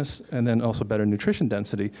freshness, and then also better nutrition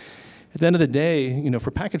density. At the end of the day,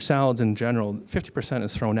 for packaged salads in general, 50%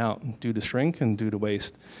 is thrown out due to shrink and due to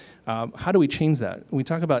waste. How do we change that? We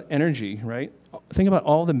talk about energy, right? Think about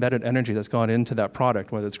all the embedded energy that's gone into that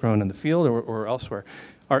product, whether it's grown in the field or elsewhere.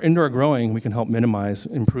 Our indoor growing, we can help minimize,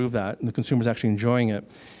 improve that, and the consumer's actually enjoying it.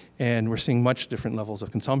 And we're seeing much different levels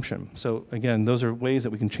of consumption. So again, those are ways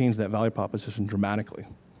that we can change that value proposition dramatically.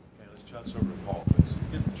 Okay, let's bounce over to Paul, please.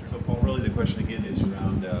 Yeah, sure. So Paul, really the question again is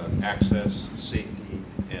around access, safety,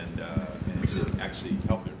 and is it actually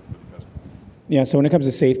helping for the customer? Yeah, so when it comes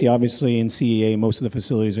to safety, obviously in CEA, most of the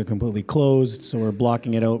facilities are completely closed, so we're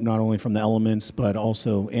blocking it out not only from the elements, but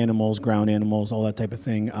also animals, ground animals, all that type of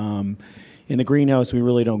thing. In the greenhouse, we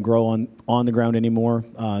really don't grow on the ground anymore.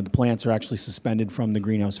 The plants are actually suspended from the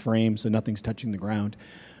greenhouse frame, so nothing's touching the ground.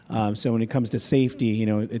 So when it comes to safety,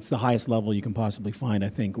 it's the highest level you can possibly find, I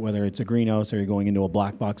think, whether it's a greenhouse or you're going into a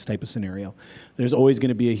black box type of scenario. There's always going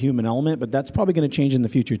to be a human element, but that's probably going to change in the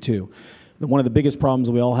future too. One of the biggest problems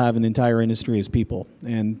we all have in the entire industry is people,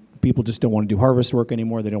 and people just don't want to do harvest work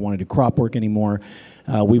anymore. They don't want to do crop work anymore.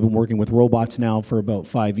 We've been working with robots now for about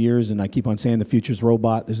 5 years, and I keep on saying the future's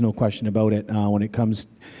robot. There's no question about it. When it comes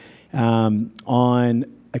on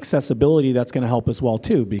accessibility, that's going to help as well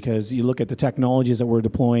too, because you look at the technologies that we're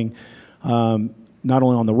deploying, not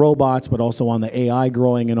only on the robots, but also on the AI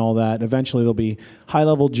growing and all that. Eventually, there'll be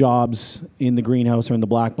high-level jobs in the greenhouse or in the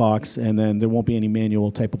black box, and then there won't be any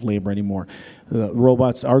manual type of labor anymore. The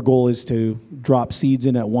robots, our goal is to drop seeds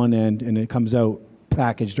in at one end, and it comes out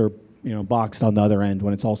packaged or boxed on the other end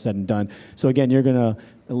when it's all said and done. So again, you're going to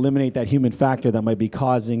eliminate that human factor that might be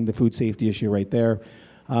causing the food safety issue right there.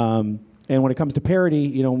 And when it comes to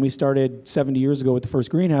parity, when we started 70 years ago with the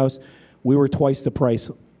first greenhouse, we were twice the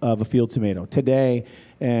price of a field tomato. Today,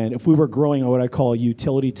 and if we were growing what I call a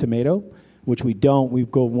utility tomato, which we don't, we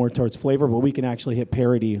go more towards flavor, but we can actually hit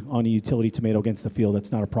parity on a utility tomato against the field.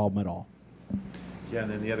 That's not a problem at all. Yeah, and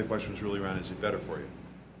then the other question was really around, is it better for you?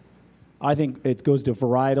 I think it goes to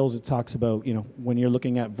varietals. It talks about, when you're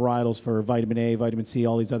looking at varietals for vitamin A, vitamin C,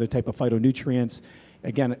 all these other type of phytonutrients.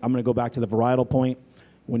 Again, I'm going to go back to the varietal point.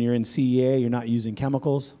 When you're in CEA, you're not using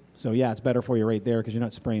chemicals. So yeah, it's better for you right there because you're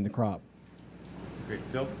not spraying the crop. Great.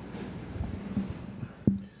 Phil?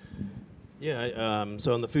 Yeah,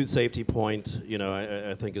 so on the food safety point,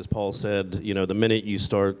 I think as Paul said, the minute you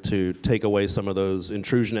start to take away some of those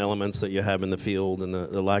intrusion elements that you have in the field and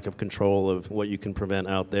the lack of control of what you can prevent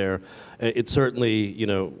out there, it certainly,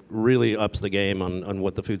 really ups the game on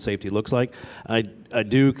what the food safety looks like. I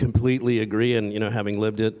do completely agree, and having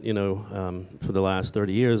lived it, for the last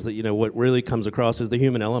 30 years, that what really comes across is the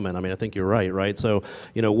human element. I mean, I think you're right? So,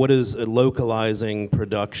 what is localizing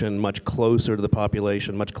production much closer to the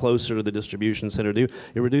population, much closer to the distribution center do?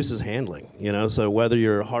 It reduces handling. So whether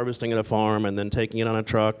you're harvesting at a farm and then taking it on a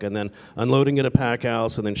truck and then unloading it at a pack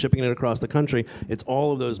house and then shipping it across the country, it's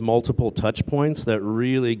all of those multiple touch points that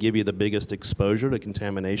really give you the biggest exposure to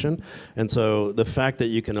contamination. And so the fact that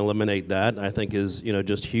you can eliminate that, I think, is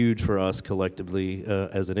just huge for us collectively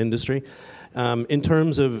as an industry. In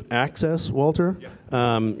terms of access, Walter,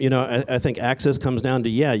 I think access comes down to,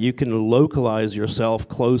 you can localize yourself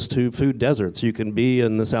close to food deserts. You can be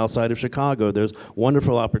in the south side of Chicago. There's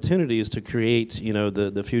wonderful opportunities to create,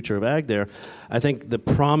 the future of ag there. I think the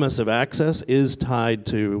promise of access is tied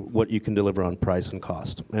to what you can deliver on price and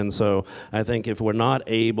cost. And so I think if we're not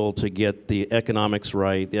able to get the economics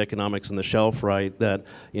right, the economics and the shelf right, that,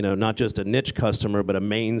 not just a niche customer, but a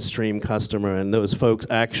mainstream customer, and those folks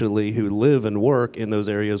actually who live and work in those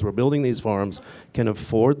areas we're building these farms can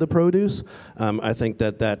afford the produce, I think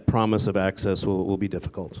that promise of access will be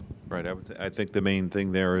difficult. Right. I think the main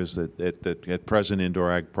thing there is that at present, indoor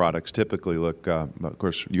ag products typically look, of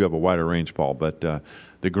course, you have a wider range, Paul, but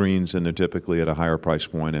the greens, and they're typically at a higher price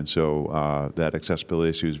point, and so that accessibility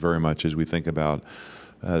issue is very much as we think about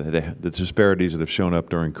the disparities that have shown up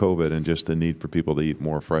during COVID and just the need for people to eat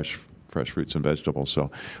more fresh fresh fruits and vegetables.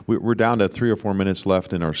 So we're down to 3 or 4 minutes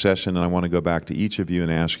left in our session, and I want to go back to each of you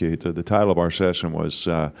and ask you. So the title of our session was,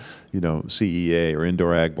 CEA or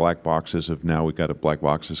indoor ag black boxes. Now we've got black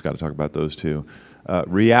boxes. Got to talk about those too.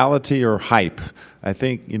 Reality or hype? I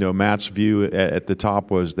think Matt's view at the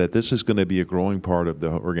top was that this is going to be a growing part of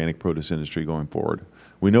the organic produce industry going forward.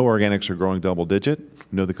 We know organics are growing double digit.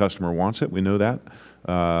 We know the customer wants it. We know that.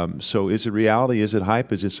 So is it reality? Is it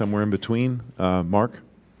hype? Is it somewhere in between? Mark?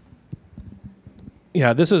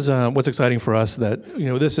 Yeah, this is what's exciting for us, that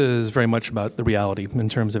this is very much about the reality in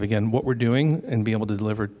terms of, again, what we're doing and being able to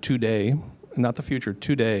deliver today, not the future,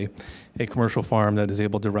 today, a commercial farm that is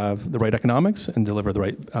able to derive the right economics and deliver the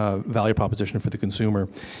right value proposition for the consumer.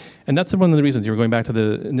 And that's one of the reasons. You were going back to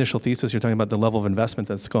the initial thesis, you're talking about the level of investment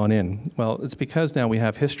that's gone in. Well, it's because now we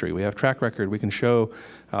have history, we have track record, we can show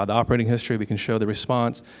the operating history, we can show the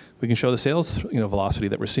response, we can show the sales velocity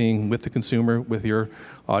that we're seeing with the consumer, with your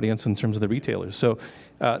audience in terms of the retailers. So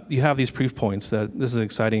you have these proof points that this is an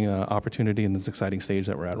exciting opportunity and this exciting stage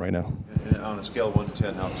that we're at right now. And on a scale of 1 to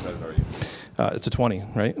 10, how excited are you? It's a 20,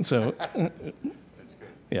 right? So, that's good.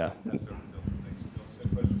 Yeah.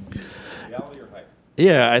 Reality or hype?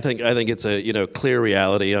 Yeah, I think it's a clear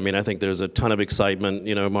reality. I mean, I think there's a ton of excitement.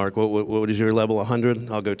 Mark, what is your level?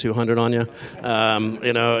 100? I'll go 200 on you.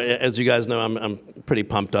 As you guys know, I'm pretty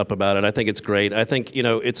pumped up about it. I think it's great. I think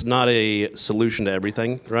it's not a solution to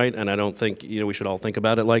everything, right? And I don't think we should all think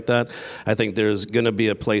about it like that. I think there's going to be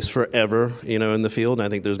a place forever, in the field. And I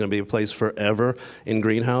think there's going to be a place forever in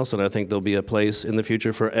greenhouse, and I think there'll be a place in the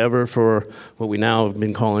future forever for what we now have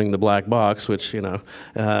been calling the black box, which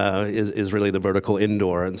is really the vertical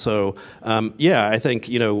indoor. And so, I think,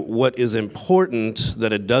 what is important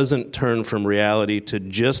that it doesn't turn from reality to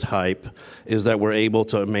just hype is that we're able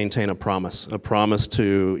to maintain a promise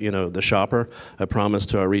to, the shopper, a promise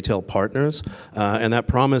to our retail partners. And that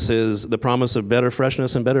promise is the promise of better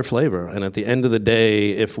freshness and better flavor. And at the end of the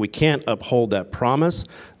day, if we can't uphold that promise,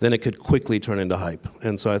 then it could quickly turn into hype.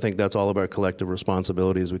 And so I think that's all of our collective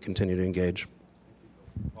responsibility as we continue to engage.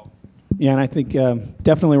 Yeah, and I think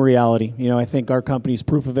definitely reality. I think our company's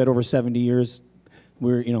proof of it over 70 years.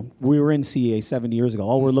 We were in CEA 70 years ago.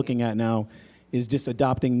 All we're looking at now is just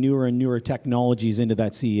adopting newer and newer technologies into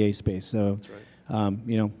that CEA space. So,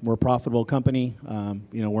 we're a profitable company.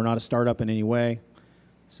 We're not a startup in any way.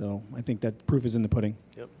 So I think that proof is in the pudding.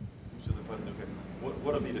 Yep. So the pudding, okay. What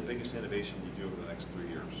will be the biggest innovation you do over the next 3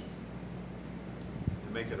 years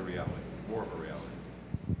to make it a reality, more of a reality?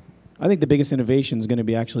 I think the biggest innovation is going to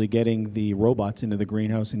be actually getting the robots into the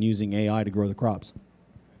greenhouse and using AI to grow the crops.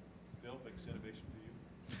 Bill, biggest innovation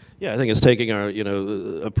for you? Yeah, I think it's taking our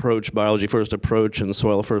approach, biology first approach and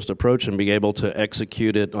soil first approach, and being able to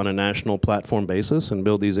execute it on a national platform basis and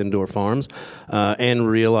build these indoor farms, and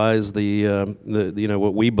realize the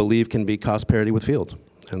what we believe can be cost parity with field.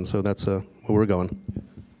 And so that's where we're going.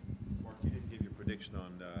 Mark, you didn't give your prediction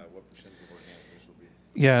on what percentage of organic this will be.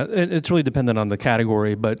 Yeah, it's really dependent on the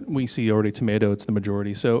category, but we see already tomato, it's the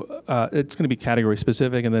majority. So it's going to be category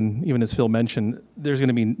specific, and then even as Phil mentioned, there's going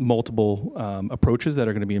to be multiple approaches that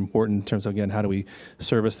are going to be important in terms of, again, how do we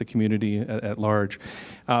service the community at large.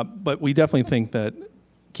 But we definitely think that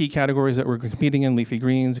key categories that we're competing in, leafy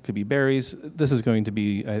greens, it could be berries, this is going to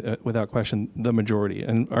be, without question, the majority.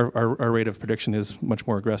 And our rate of prediction is much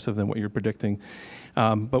more aggressive than what you're predicting.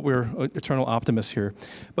 But we're eternal optimists here.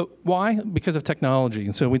 But why? Because of technology.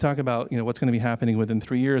 And so we talk about what's going to be happening within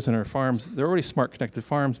 3 years in our farms. They're already smart, connected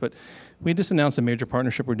farms, but we just announced a major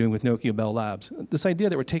partnership we're doing with Nokia Bell Labs. This idea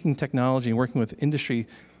that we're taking technology and working with industry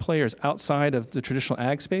players outside of the traditional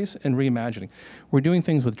ag space and reimagining. We're doing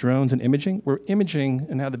things with drones and imaging. We're imaging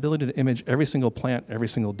and have the ability to image every single plant every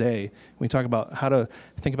single day. We talk about how to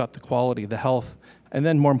think about the quality, the health, and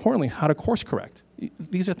then more importantly, how to course correct.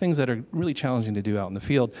 These are things that are really challenging to do out in the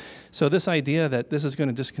field. So this idea that this is going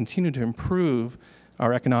to just continue to improve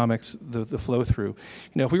our economics, the flow through.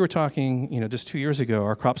 If we were talking, just 2 years ago,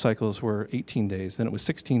 our crop cycles were 18 days, then it was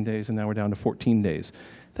 16 days, and now we're down to 14 days.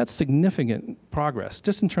 That's significant progress,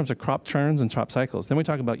 just in terms of crop turns and crop cycles. Then we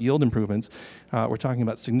talk about yield improvements. We're talking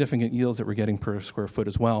about significant yields that we're getting per square foot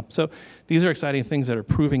as well. So these are exciting things that are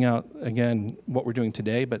proving out, again, what we're doing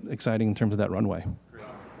today, but exciting in terms of that runway.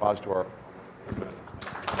 Pause to our